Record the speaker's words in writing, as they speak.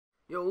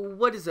Yo,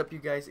 what is up you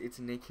guys? It's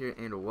Nick here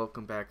and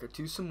welcome back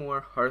to some more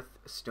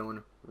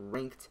Hearthstone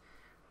Ranked.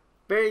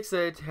 Very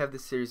excited to have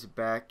this series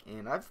back,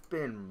 and I've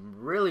been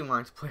really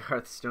wanting to play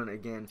Hearthstone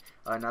again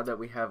now that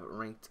we have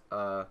Ranked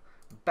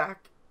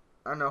back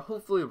on a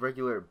hopefully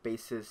regular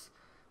basis.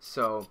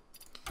 So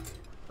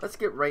let's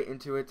get right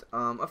into it.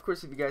 Of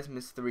course, if you guys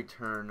missed the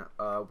return,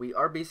 we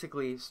are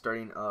basically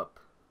starting up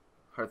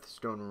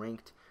Hearthstone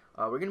Ranked.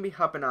 We're going to be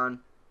hopping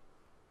on.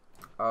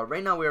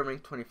 Right now we are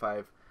ranked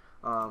 25.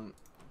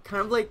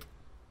 Kind of like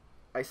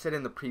I said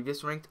in the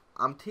previous ranked,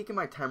 I'm taking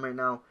my time right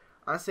now.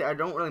 Honestly, I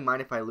don't really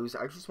mind if I lose.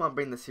 I just want to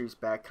bring the series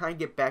back, kind of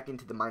get back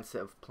into the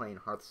mindset of playing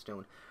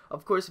Hearthstone.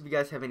 Of course, if you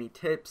guys have any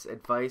tips,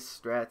 advice,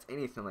 strats,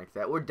 anything like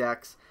that, or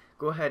decks,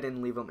 go ahead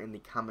and leave them in the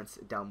comments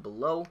down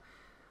below.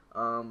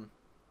 So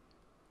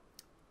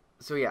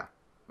yeah,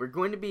 we're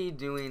going to be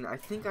doing, I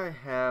think I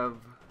have,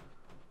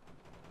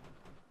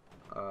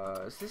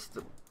 is this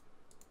the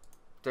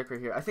deck right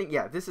here? I think,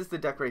 yeah, this is the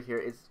deck right here.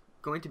 It's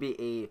going to be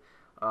a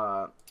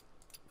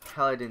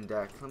Paladin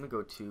deck. Let me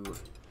go to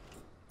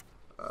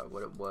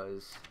what it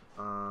was.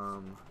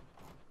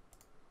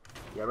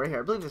 Yeah, right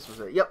here. I believe this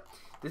was it. Yep,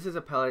 this is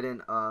a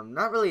Paladin.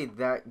 Not really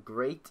that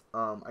great.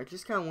 I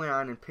just kind of went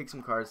on and picked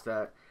some cards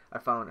that I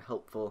found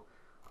helpful.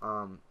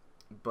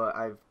 But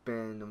I've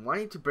been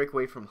wanting to break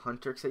away from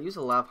Hunter because I use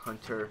a lot of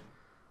Hunter.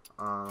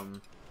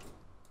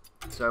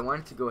 So I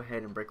wanted to go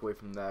ahead and break away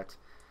from that.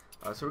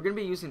 So we're gonna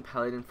be using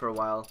Paladin for a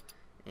while.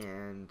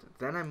 And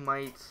then I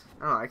might,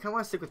 I don't know, I kind of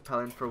want to stick with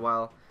Paladin for a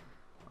while.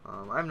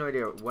 I have no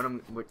idea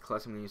what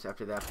class I'm going to use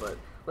after that, but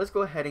let's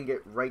go ahead and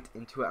get right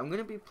into it. I'm going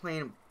to be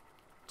playing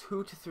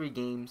 2 to 3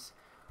 games.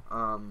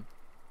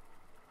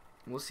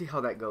 We'll see how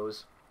that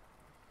goes.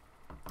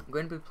 I'm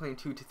going to be playing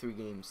 2 to 3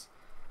 games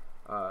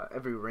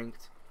every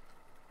ranked,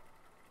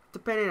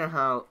 depending on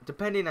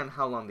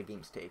how long the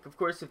games take. Of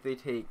course, if they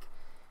take,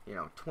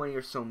 20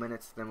 or so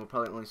minutes, then we'll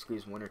probably only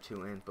squeeze 1 or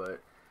 2 in, but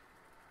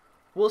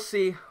we'll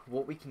see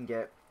what we can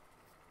get.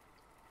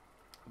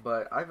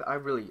 But I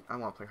want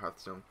to play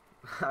Hearthstone.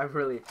 I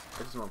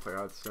just want to play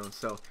Hearthstone.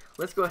 So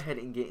let's go ahead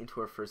and get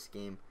into our first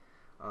game.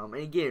 And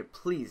again,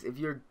 please, if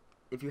you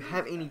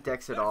have any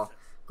decks at all,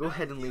 go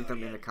ahead and leave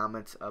them in the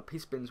comments.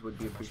 Peace spins would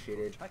be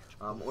appreciated.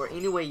 Or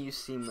any way you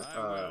seem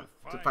to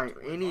find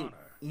any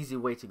easy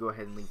way to go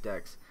ahead and leave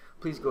decks,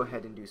 please go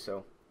ahead and do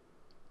so.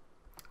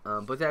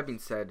 But that being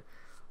said,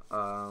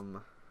 I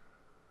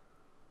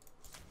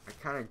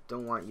kind of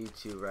don't want you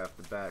to right off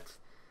the bat.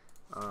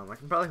 I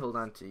can probably hold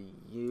on to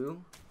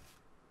you.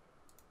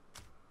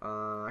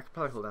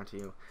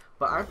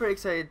 But I'm pretty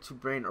excited to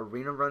bring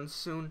arena runs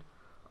soon.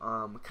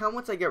 Kind of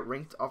once I get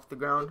ranked off the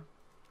ground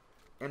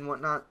and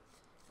whatnot.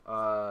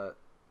 Oh,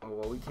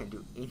 well, we can't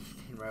do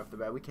anything right off the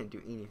bat. We can't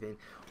do anything.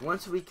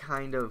 Once we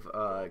kind of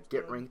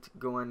get ranked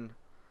going,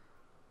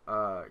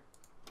 off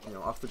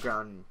the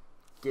ground and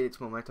get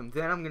its momentum,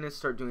 then I'm gonna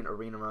start doing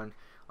arena run.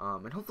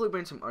 And hopefully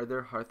bring some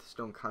other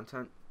Hearthstone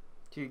content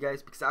to you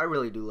guys, because I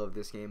really do love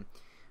this game.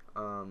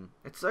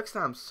 It sucks that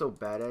I'm so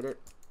bad at it.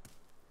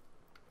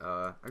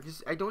 I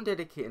don't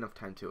dedicate enough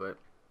time to it,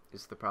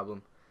 is the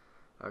problem.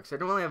 Because I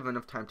don't really have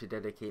enough time to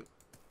dedicate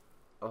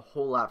a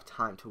whole lot of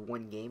time to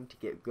one game to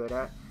get good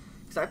at.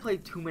 Because I play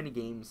too many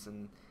games,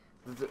 and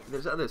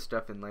there's other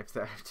stuff in life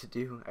that I have to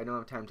do. I don't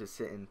have time to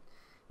sit and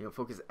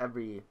focus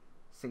every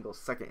single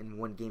second in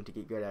one game to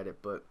get good at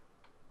it. But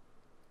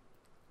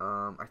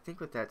I think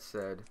with that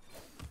said,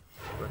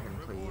 go ahead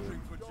and play you.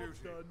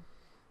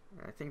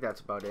 I think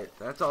that's about it.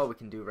 That's all we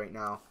can do right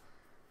now.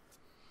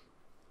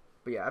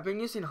 But yeah, I've been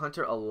using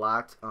Hunter a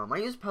lot. I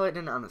use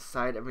Paladin on the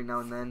side every now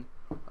and then.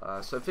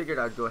 So I figured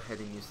I'd go ahead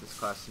and use this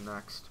class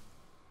next.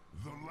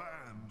 The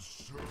land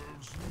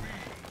serves me.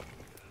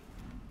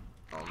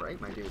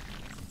 Alright, my dude.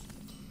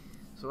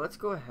 So let's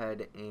go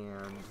ahead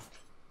and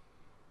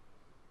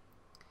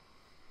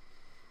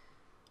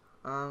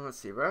let's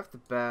see, right off the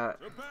bat.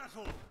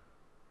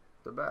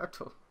 The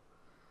battle.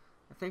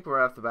 I think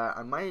right off the bat,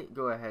 I might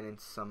go ahead and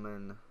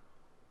summon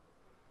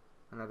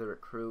another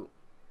recruit.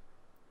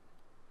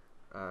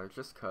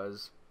 Just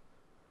cause.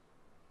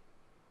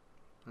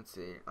 Let's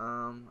see.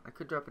 I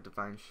could drop a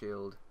Divine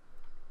Shield.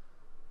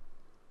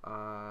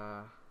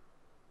 I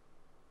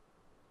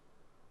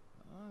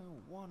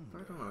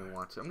don't really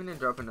want to. I'm gonna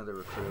drop another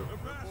recruit.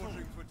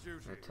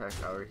 Attack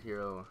our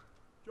hero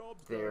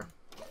there.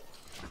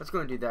 Let's go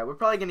and do that. We're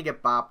probably gonna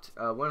get bopped.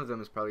 One of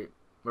them is probably,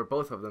 or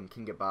both of them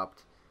can get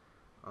bopped.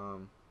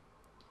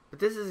 But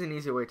this is an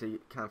easy way to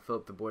kind of fill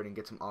up the board and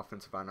get some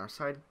offensive on our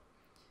side.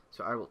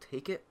 So I will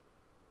take it.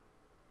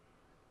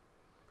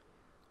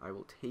 It's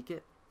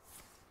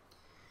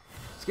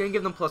going to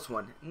give them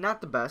 +1.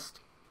 Not the best.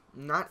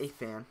 Not a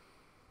fan.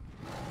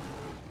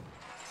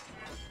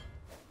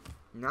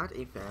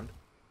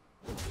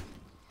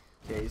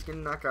 Okay, he's going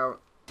to knock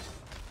out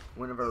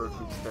one of our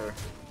recruits there.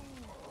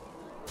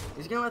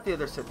 He's going to let the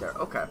other sit there.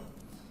 Okay.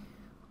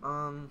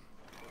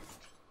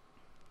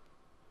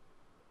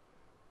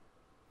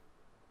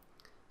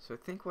 So I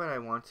think what I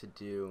want to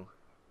do,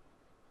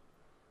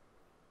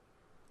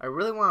 I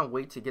really want to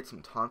wait to get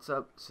some taunts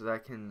up so that I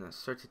can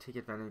start to take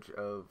advantage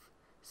of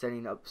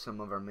setting up some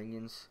of our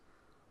minions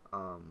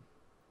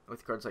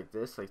with cards like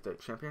this, like the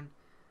champion.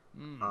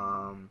 We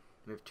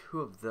have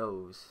 2 of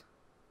those.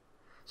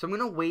 So I'm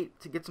gonna wait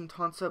to get some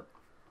taunts up.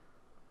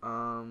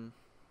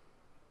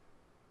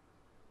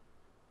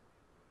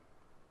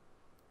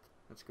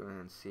 Let's go ahead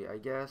and see. I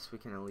guess we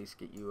can at least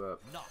get you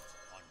up. Not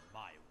on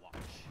my watch.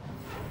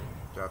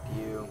 Drop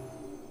you.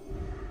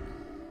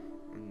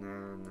 And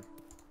then,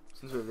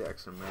 since we have the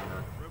extra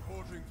mana.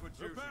 Reporting for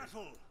duty.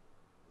 Battle.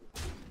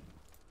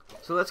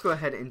 So let's go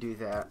ahead and do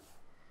that.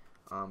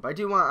 But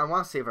I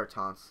want to save our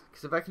taunts.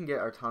 Because if I can get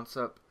our taunts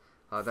up,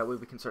 that way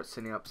we can start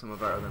setting up some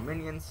of our other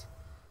minions.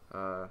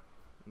 That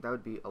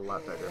would be a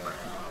lot better in my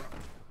opinion.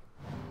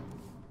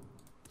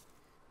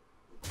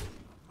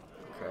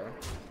 Okay.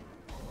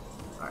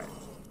 Alright.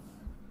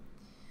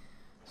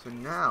 So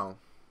now,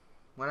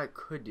 what I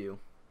could do...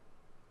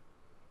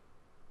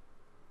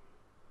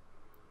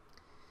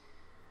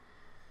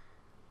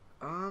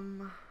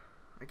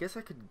 I guess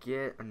I could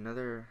get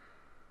another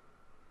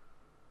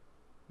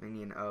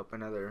minion up,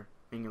 another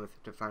minion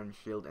with Defiant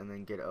Shield, and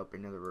then get up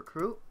another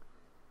recruit.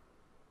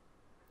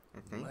 I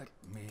think. Let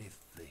me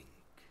think.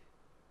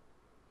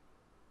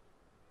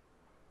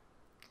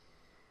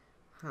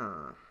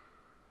 Huh.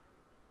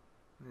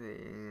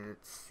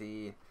 Let's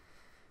see.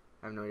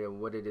 I have no idea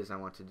what it is I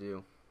want to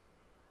do.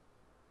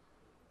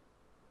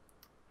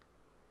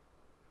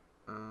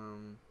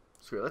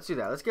 Screw it. Let's do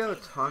that. Let's get a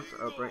taunt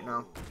up right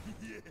now.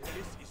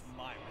 This is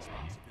my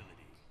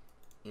responsibility.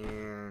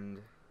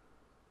 And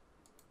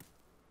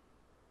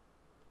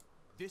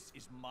this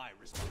is my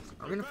responsibility.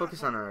 I'm gonna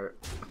focus on our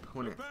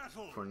opponent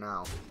for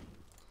now.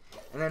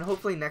 And then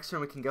hopefully next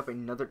turn we can get up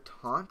another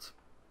taunt.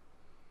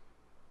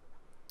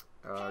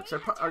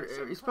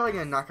 He's probably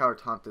gonna knock out our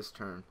taunt this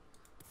turn.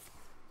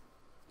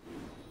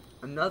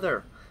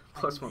 Another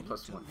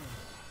 +1/+1.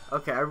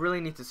 Okay, I really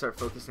need to start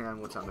focusing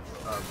on what's on the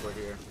board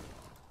here.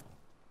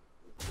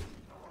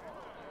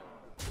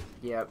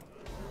 Yep.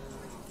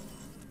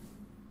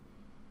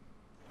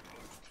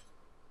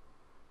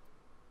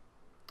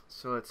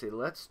 So let's see.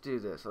 Let's do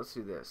this. Let's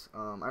do this.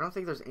 I don't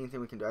think there's anything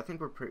we can do. I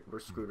think we're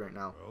screwed right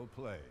now. Well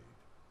played.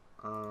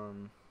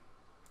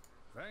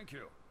 Thank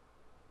you.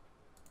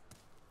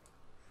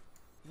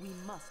 We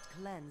must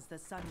cleanse the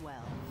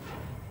Sunwell.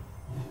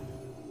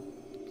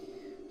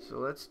 So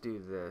let's do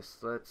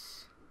this.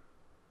 Let's.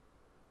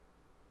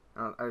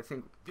 I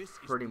think this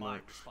pretty is my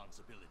much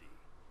responsibility.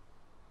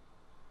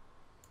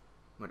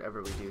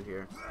 whatever we do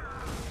here. To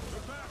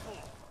battle.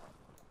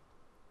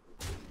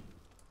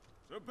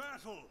 To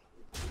battle.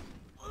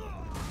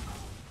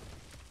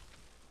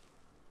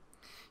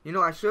 You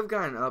know, I should have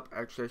gotten up.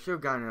 Actually, I should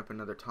have gotten up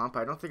another taunt,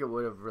 but I don't think it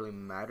would have really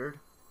mattered.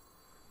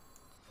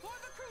 For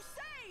the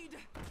crusade!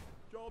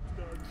 Job's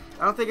done.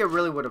 I don't think it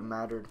really would have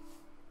mattered.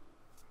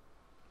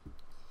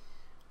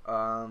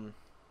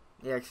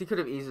 Yeah, because he could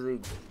have easily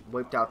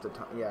wiped out the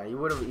taunt. Yeah, he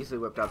would have easily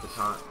whipped out the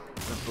taunt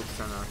and focused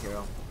on our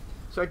hero.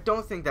 So I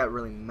don't think that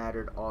really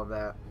mattered all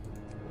that.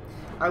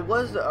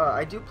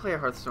 I do play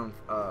Hearthstone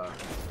kind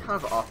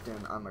of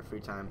often on my free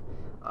time,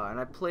 and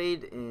I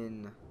played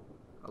a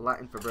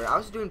lot in February. I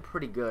was doing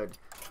pretty good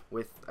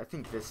with, I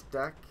think, this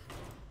deck,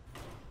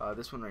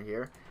 this one right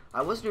here.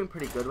 I was doing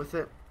pretty good with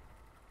it.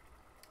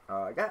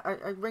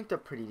 I ranked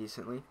up pretty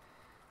decently,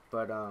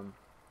 but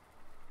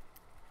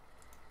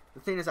the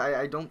thing is,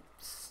 I don't,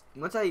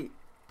 once I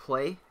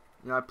play,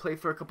 I play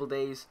for a couple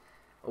days,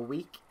 a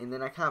week, and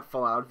then I kind of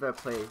fall out of it. I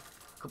play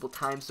a couple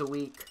times a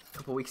week, a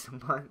couple weeks a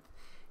month,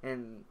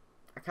 and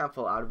I kind of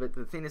fall out of it.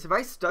 The thing is, if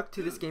I stuck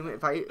to this game,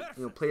 if I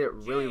played it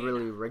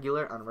really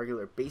regular on a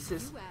regular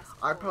basis,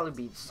 I'd probably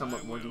be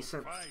somewhat more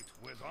decent.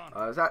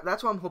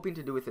 That's what I'm hoping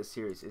to do with this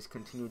series, is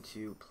continue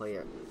to play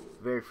it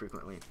very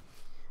frequently.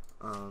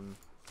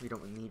 We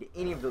don't need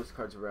any of those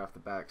cards right off the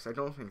bat, because I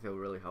don't think they'll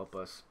really help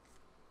us.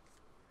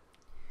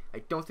 I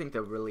don't think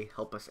they'll really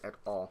help us at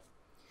all.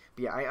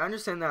 But yeah, I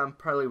understand that I'm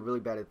probably really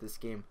bad at this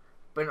game,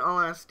 but in all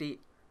honesty,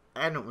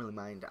 I don't really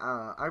mind.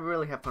 I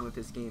really have fun with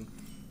this game,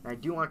 and I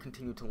do want to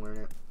continue to learn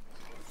it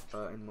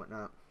and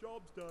whatnot.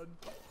 Job's done.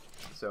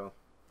 So,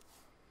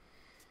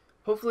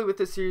 hopefully with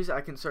this series,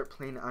 I can start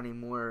playing on a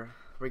more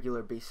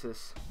regular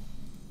basis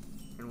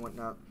and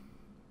whatnot.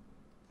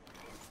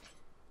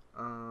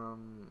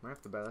 Right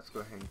off the bat, let's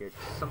go ahead and get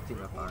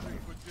something up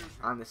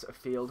on this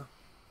field.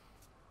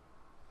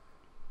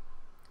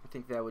 I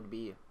think that would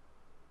be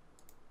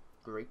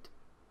great.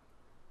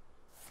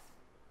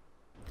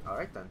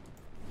 Alright then.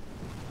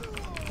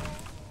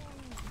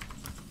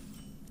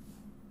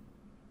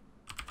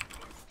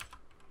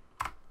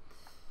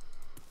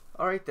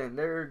 Alright then,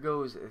 there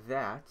goes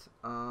that.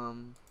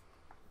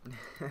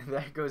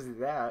 There goes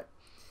that.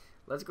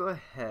 Let's go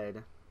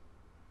ahead.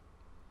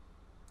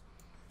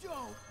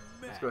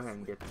 Let's go ahead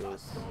and get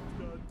this.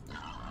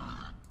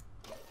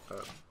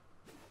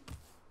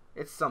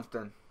 It's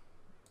something.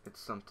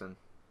 It's something.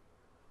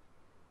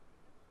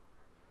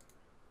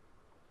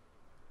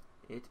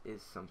 It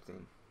is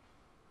something.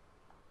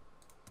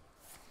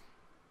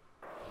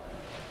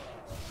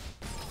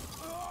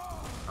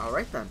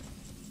 Alright then.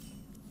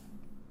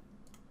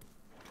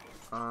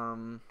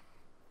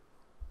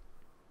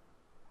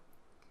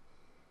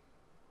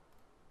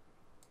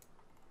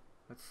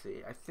 Let's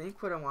see. I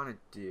think what I want to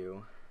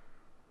do.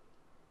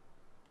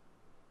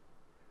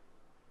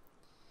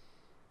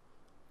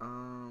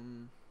 I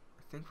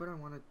think what I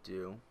want to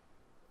do.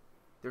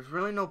 There's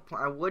really no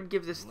point. I would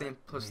give this thing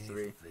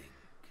 +3,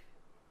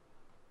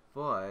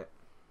 but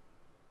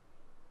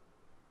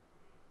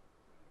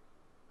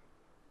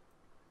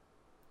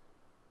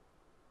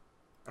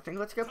I think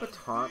let's get a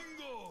taunt.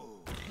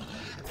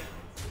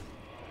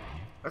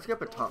 Let's get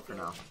a taunt for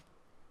now.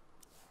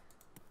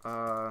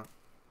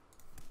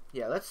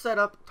 Yeah, let's set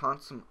up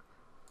taunt some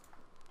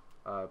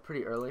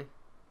pretty early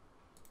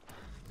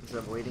instead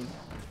of waiting,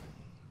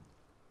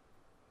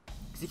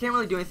 because you can't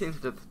really do anything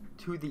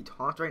to the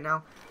taunt right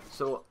now.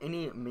 So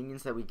any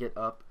minions that we get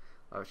up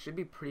should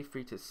be pretty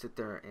free to sit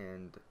there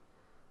and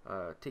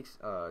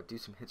do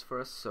some hits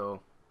for us.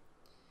 So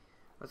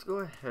let's go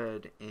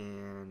ahead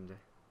and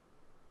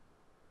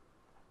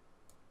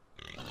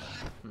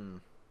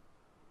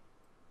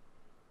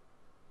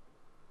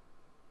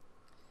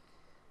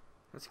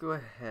let's go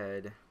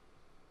ahead.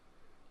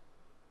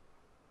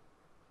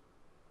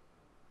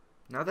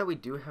 Now that we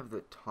do have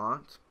the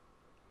taunt,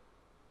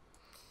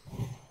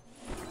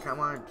 I kind of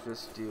want to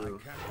just do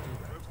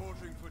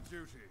Reporting for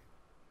duty.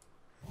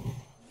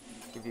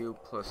 give you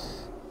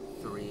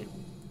 +3,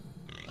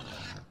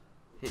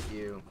 hit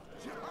you,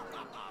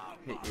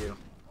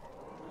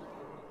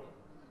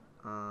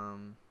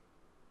 and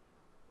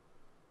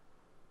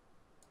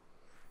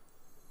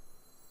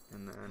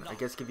then I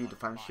guess give you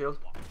defense shield.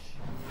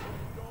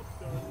 Job's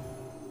done.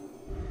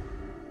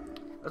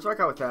 Let's rock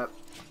out with that.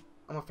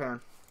 I'm a fan.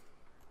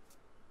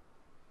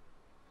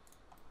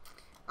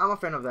 I'm a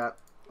fan of that.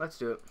 Let's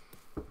do it.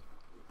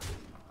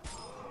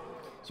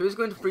 So he's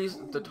going to freeze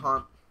the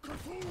taunt.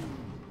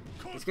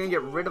 He's going to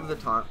get rid of the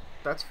taunt.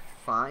 That's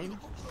fine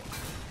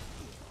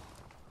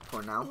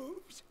for now.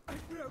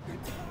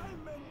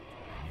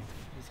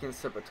 He's going to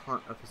set up a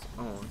taunt of his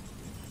own.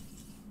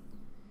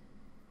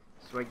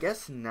 So I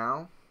guess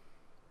now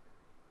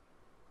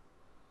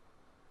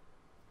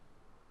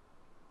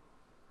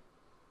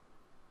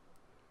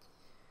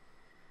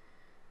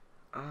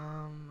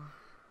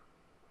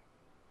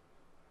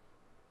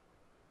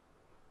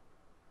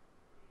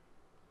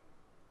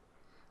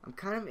I'm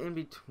kind of in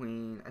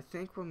between. I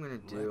think what I'm gonna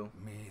do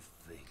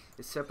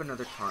is set up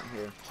another taunt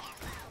here.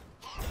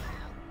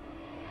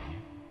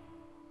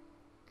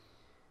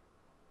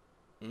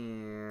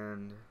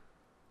 And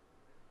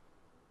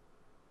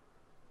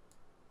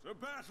To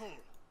battle.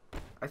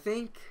 I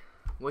think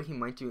what he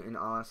might do in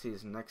all honesty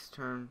is next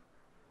turn.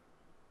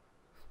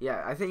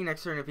 Yeah, I think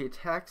next turn if he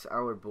attacks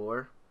our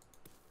boar,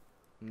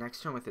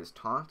 next turn with his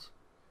taunt.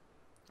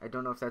 I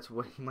don't know if that's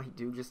what he might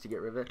do just to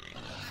get rid of it.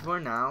 For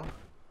now,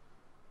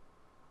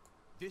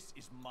 This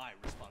is my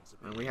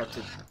responsibility. and we have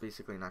to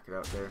basically knock it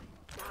out there.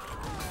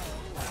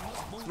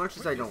 As much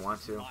as I don't want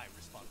to. My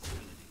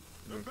responsibility.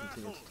 I'm going to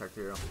continue to attack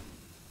the hero.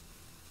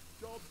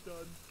 Job's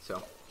done.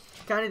 So,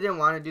 kind of didn't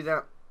want to do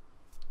that,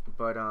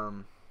 but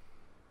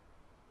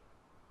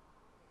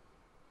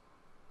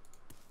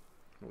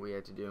what we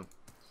had to do.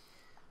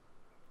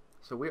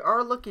 So we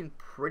are looking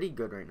pretty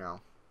good right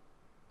now.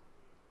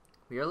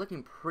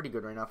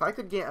 If I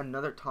could get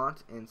another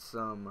taunt and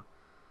some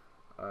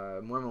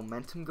more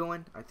momentum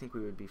going, I think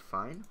we would be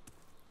fine.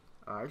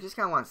 I just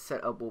kind of want to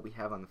set up what we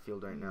have on the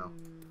field right now,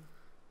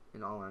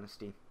 in all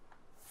honesty.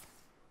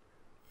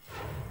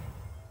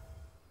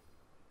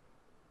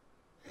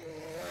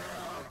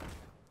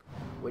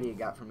 What do you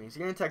got for me? He's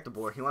going to attack the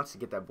boar. He wants to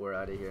get that boar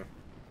out of here.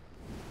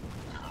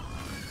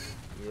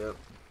 Yep.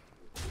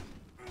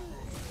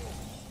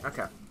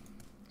 Okay.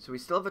 So we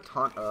still have a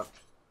taunt up.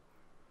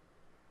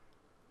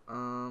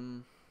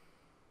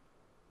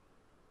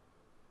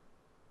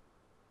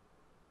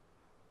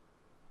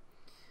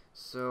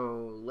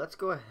 So let's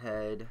go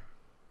ahead.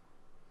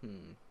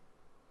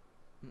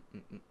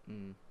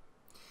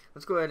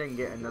 Let's go ahead and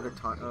get another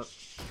taunt up.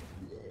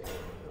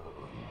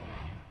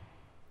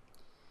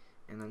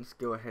 And then let's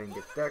go ahead and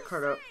get that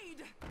card up.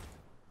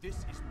 This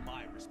is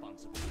my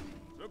responsibility.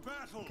 To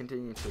battle.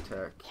 Continue to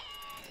attack.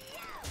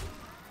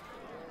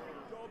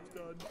 Job's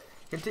done.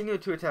 Continue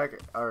to attack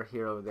our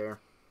hero there.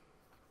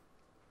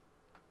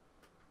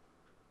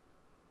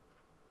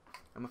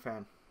 I'm a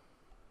fan.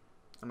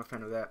 I'm a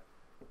fan of that.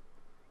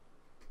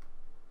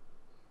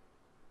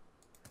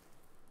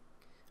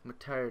 I'm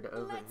tired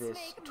of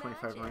this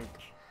 25 rank.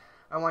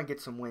 I want to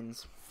get some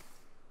wins.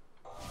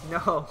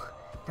 No,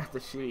 not the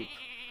sheep.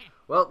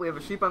 Well, we have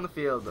a sheep on the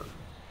field.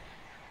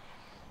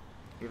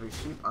 We have a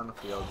sheep on the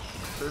field.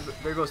 So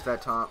there goes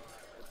that taunt.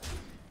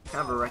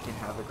 Kind of a wrecking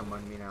havoc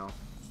among me now.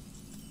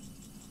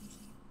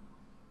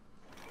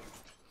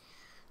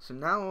 So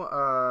now,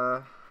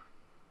 I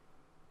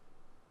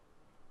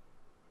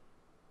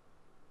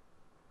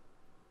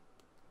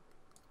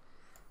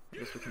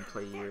guess we can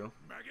play you.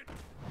 Maggot.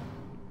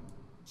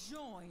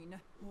 Join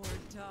or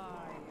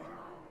die.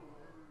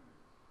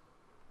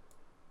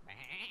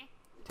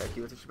 Attack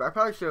you with the sheep. I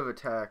probably should have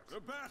attacked. To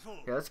battle.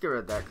 Yeah, let's get rid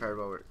of that card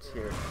while it's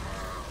here.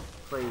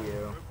 Play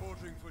you.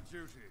 Reporting for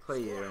duty.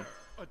 Play you.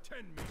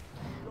 Attend me.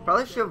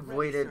 Probably should have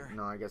waited.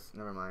 No, I guess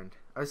never mind.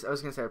 I was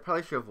gonna say I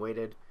probably should have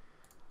waited.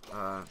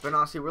 But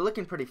honestly, we're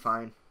looking pretty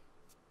fine.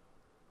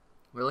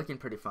 We're looking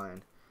pretty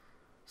fine.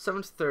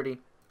 7-30.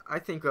 I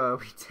think we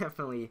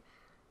definitely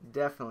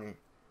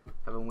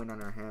have a win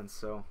on our hands.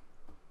 So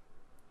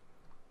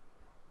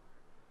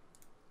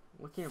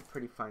looking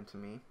pretty fine to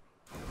me.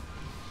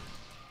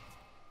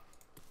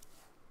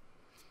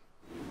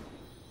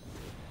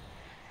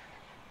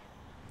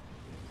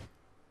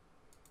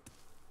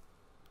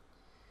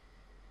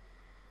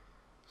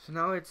 So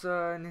now it's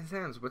in his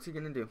hands. What's he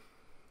gonna do?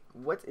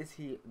 What is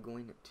he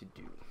going to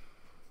do?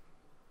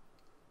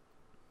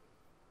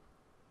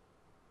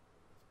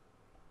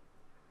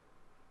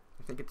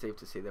 I think it's safe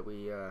to say that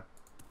we have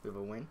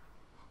a win.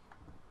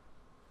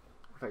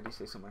 If I do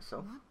say so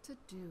myself. What to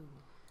do?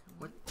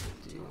 What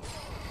to do?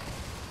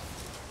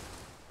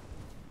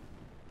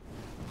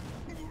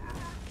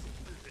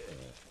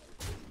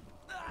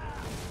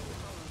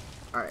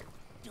 Alright.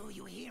 Do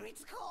you hear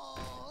its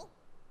call?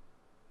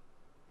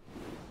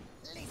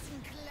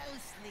 Listen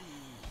closely.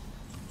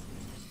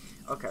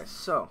 Okay,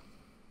 so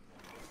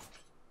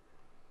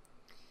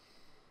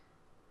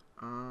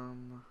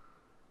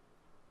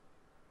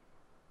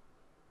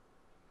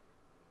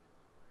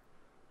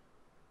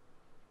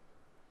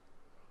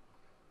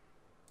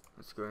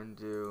let's go ahead and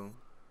do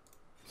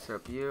set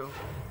up you.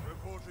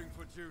 Reporting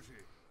for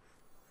duty.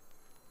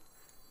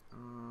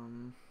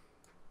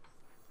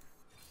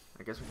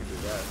 I guess we can do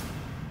that.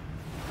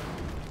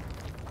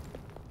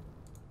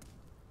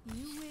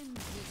 You win.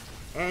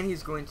 And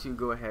he's going to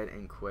go ahead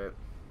and quit.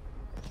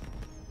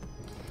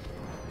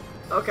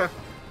 Okay.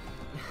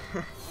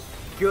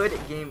 Good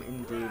game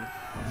indeed.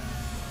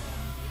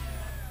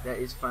 That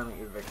is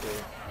finally a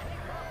victory.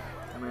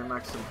 I'm gonna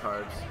max some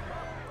cards.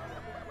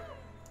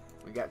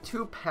 We got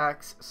 2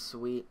 packs,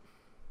 sweet.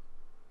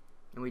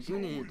 And we do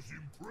need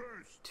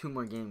 2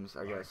 more games,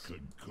 I guess.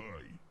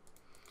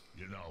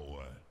 You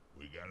know,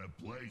 we got a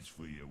place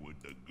for you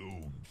with the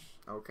goons.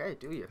 Okay,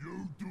 do you?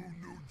 You do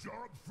new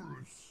job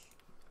for us.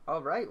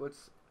 Alright,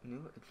 what's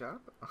new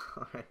job?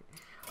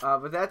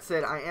 Alright. With that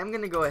said, I am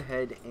going to go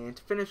ahead and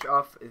to finish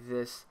off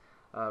this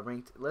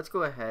ranked. Let's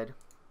go ahead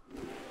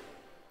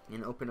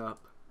and open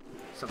up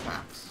some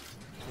packs.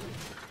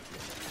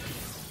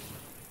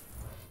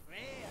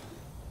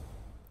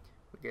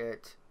 We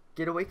get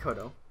Getaway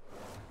Kodo,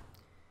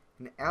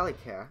 an Alley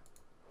Cat,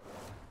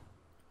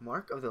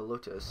 Mark of the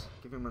Lotus,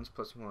 give your ones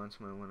 +1,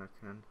 summon 1 I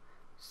can.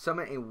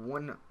 Summon a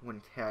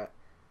 1/1 cat.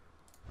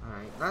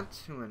 Alright, not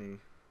too many.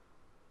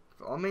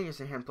 For all minions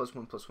in hand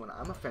 +1/+1,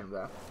 I'm a fan of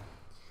that.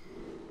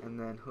 And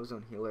then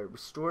Ozone Healer,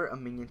 restore a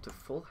minion to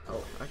full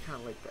health. I kind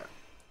of like that.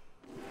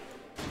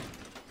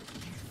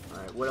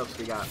 Alright, what else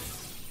we got?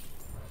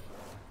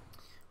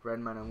 Red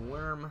Mana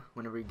Worm,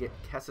 whenever you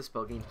cast a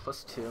spell, gain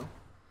 +2.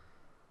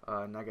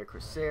 Naga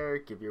Corsair,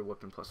 give your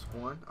weapon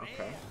 +1.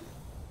 Okay.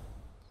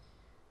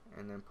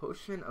 And then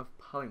Potion of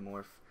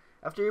Polymorph.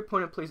 After your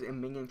opponent plays a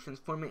minion,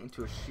 transform it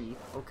into a sheep.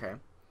 Okay.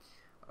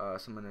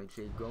 Summon a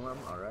Jade Golem.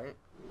 Alright.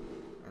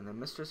 And then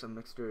Mistress of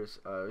Mixtures.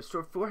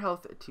 Restore 4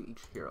 health to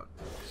each hero.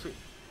 Sweet.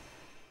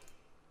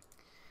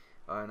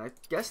 And I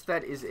guess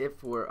that is it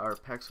for our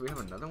packs. We have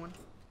another one.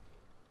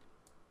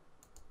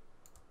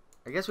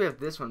 I guess we have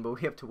this one, but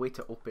we have to wait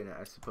to open it,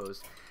 I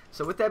suppose.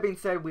 So with that being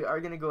said, we are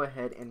going to go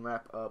ahead and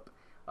wrap up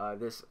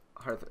this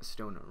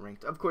Hearthstone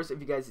Ranked. Of course, if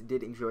you guys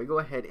did enjoy, go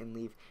ahead and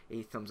leave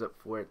a thumbs up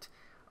for it.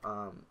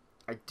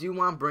 I do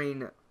want to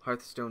bring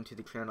Hearthstone to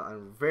the channel on a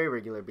very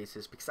regular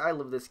basis because I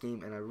love this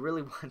game and I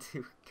really want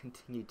to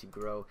continue to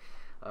grow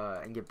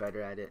and get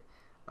better at it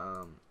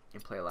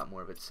and play a lot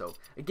more of it. So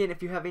again,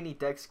 if you have any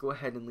decks, go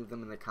ahead and leave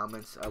them in the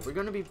comments. We're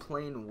going to be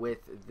playing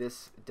with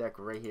this deck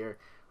right here.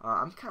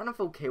 I'm kind of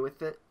okay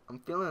with it. I'm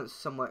feeling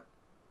somewhat,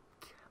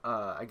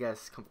 I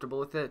guess, comfortable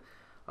with it.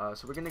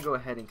 So we're going to go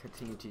ahead and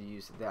continue to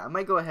use that. I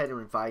might go ahead and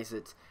revise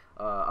it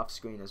off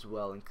screen as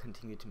well and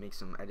continue to make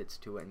some edits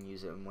to it and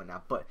use it and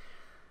whatnot. But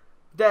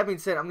that being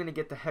said, I'm going to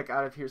get the heck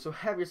out of here. So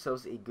have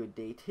yourselves a good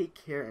day. Take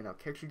care, and I'll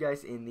catch you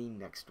guys in the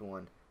next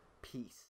one. Peace.